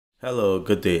Hello,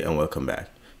 good day and welcome back.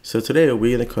 So today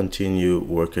we're going to continue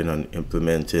working on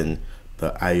implementing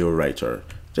the io.writer.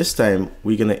 This time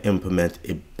we're going to implement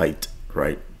a byte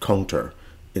counter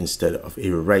instead of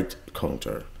a write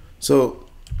counter. So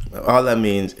all that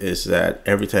means is that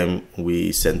every time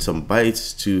we send some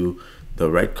bytes to the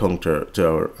write counter, to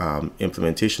our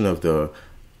implementation of the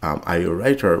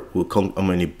io.writer, we'll count how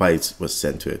many bytes was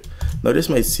sent to it. Now this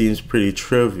might seem pretty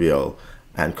trivial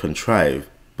and contrived,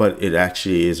 but it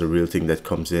actually is a real thing that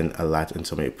comes in a lot in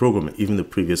some of your programming. Even the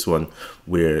previous one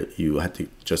where you had to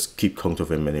just keep count of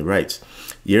how many writes.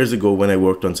 Years ago when I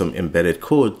worked on some embedded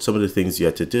code, some of the things you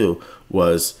had to do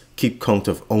was keep count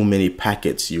of how many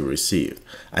packets you received,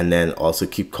 and then also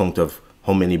keep count of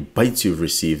how many bytes you've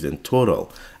received in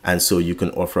total. And so you can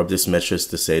offer up this metrics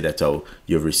to say that, oh,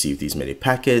 you've received these many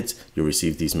packets, you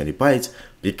received these many bytes,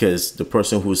 because the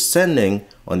person who's sending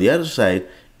on the other side,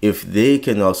 if they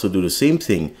can also do the same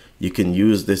thing, you can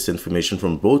use this information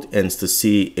from both ends to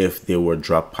see if there were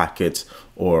dropped packets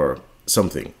or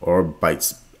something, or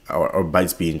bytes or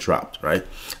bytes being dropped, right?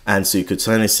 And so you could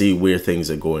kind of see where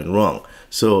things are going wrong.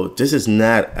 So this is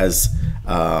not as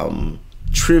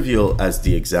trivial as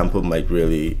the example might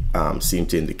really seem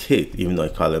to indicate, even though I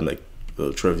call them like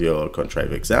trivial or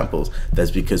contrived examples. That's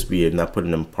because we are not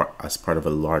putting them as part of a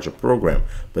larger program,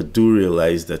 but do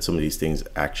realize that some of these things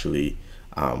actually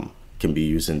can be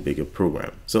used in bigger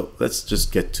program. So let's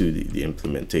just get to the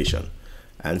implementation.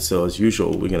 And so as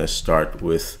usual, we're going to start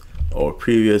with our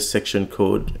previous section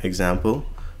code example,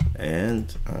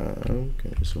 and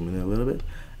can I zoom in a little bit?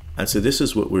 And so this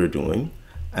is what we're doing,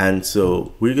 and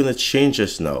so we're going to change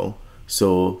this now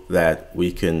so that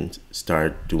we can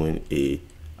start doing a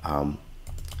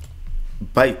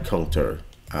byte counter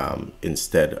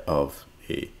instead of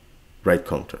a write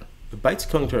counter. The bytes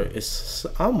counter is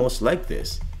almost like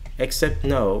this, except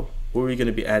now what we're going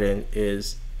to be adding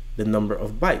is the number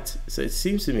of bytes. So it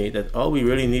seems to me that all we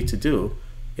really need to do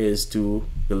is do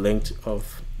the length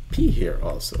of p here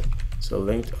also. So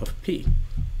length of p,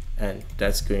 and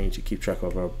that's going to keep track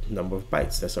of our number of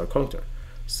bytes. That's our counter.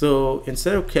 So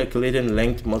instead of calculating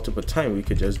length multiple times, we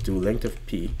could just do length of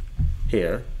p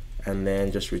here and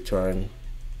then just return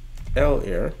L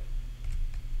here,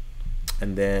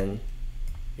 and then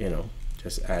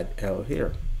just add L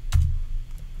here,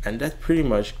 and that pretty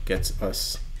much gets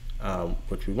us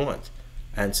what we want.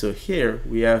 And so here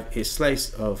we have a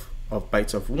slice of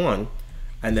bytes of 1,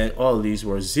 and then all these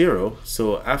were 0.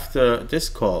 So after this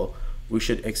call, we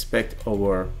should expect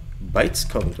our bytes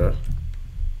counter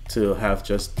to have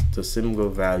just the single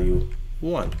value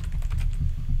 1.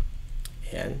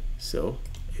 And so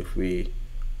if we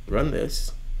run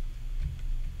this,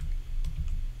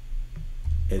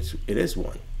 it is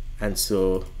 1. And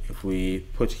so if we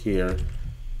put here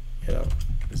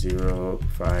 0,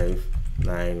 5,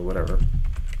 9, whatever,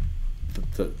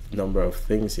 the number of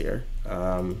things here,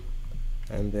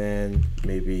 and then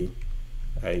maybe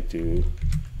I do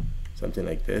something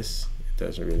like this, it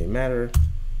doesn't really matter.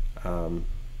 So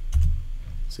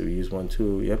we use 1,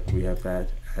 2, yep, we have that,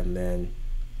 and then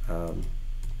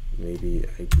maybe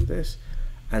I do this.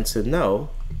 And so now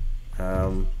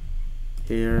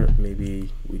here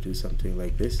maybe we do something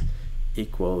like this,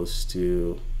 equals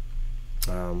to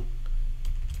var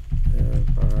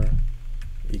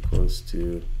equals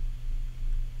to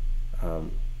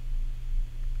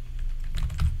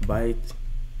byte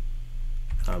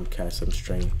cast some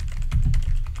string,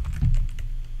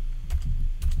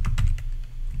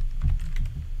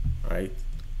 right?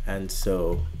 And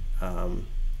so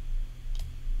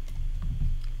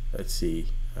let's see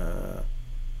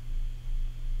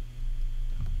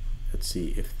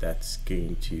if that's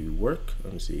going to work.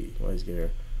 Let me see. Why is there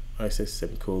I say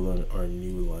semicolon or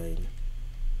new line?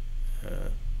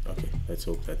 Okay, let's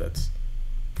hope that that's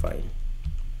fine.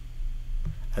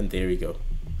 And there we go.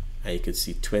 And you could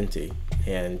see 20,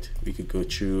 and we could go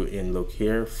through and look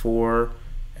here. 4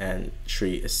 and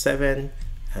 3 is 7,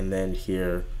 and then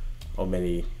here how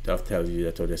many that tells you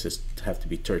that this is have to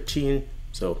be 13.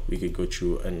 So we could go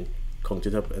through and count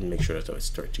it up and make sure that it's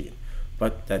 13.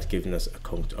 But that's giving us a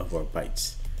count of our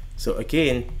bytes. So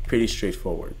again, pretty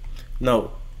straightforward.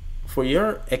 Now, for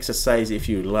your exercise, if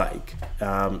you like,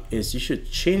 is you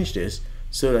should change this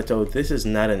so that this is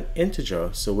not an integer.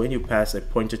 So when you pass a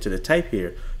pointer to the type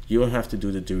here, you don't have to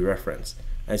do the dereference.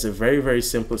 And it's a very, very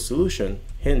simple solution.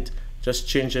 Hint, just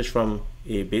change it from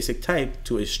a basic type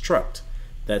to a struct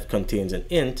that contains an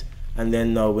int. And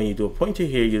then now when you do a pointer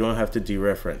here, you don't have to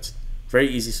dereference. Very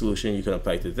easy solution you can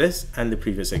apply to this and the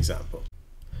previous example.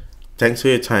 Thanks for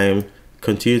your time.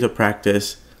 Continue to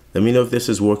practice. Let me know if this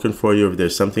is working for you, if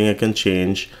there's something I can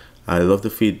change. I love the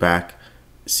feedback.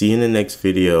 See you in the next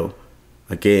video.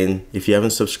 Again, if you haven't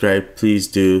subscribed, please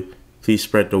do. Please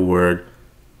spread the word.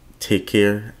 Take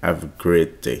care. Have a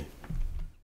great day.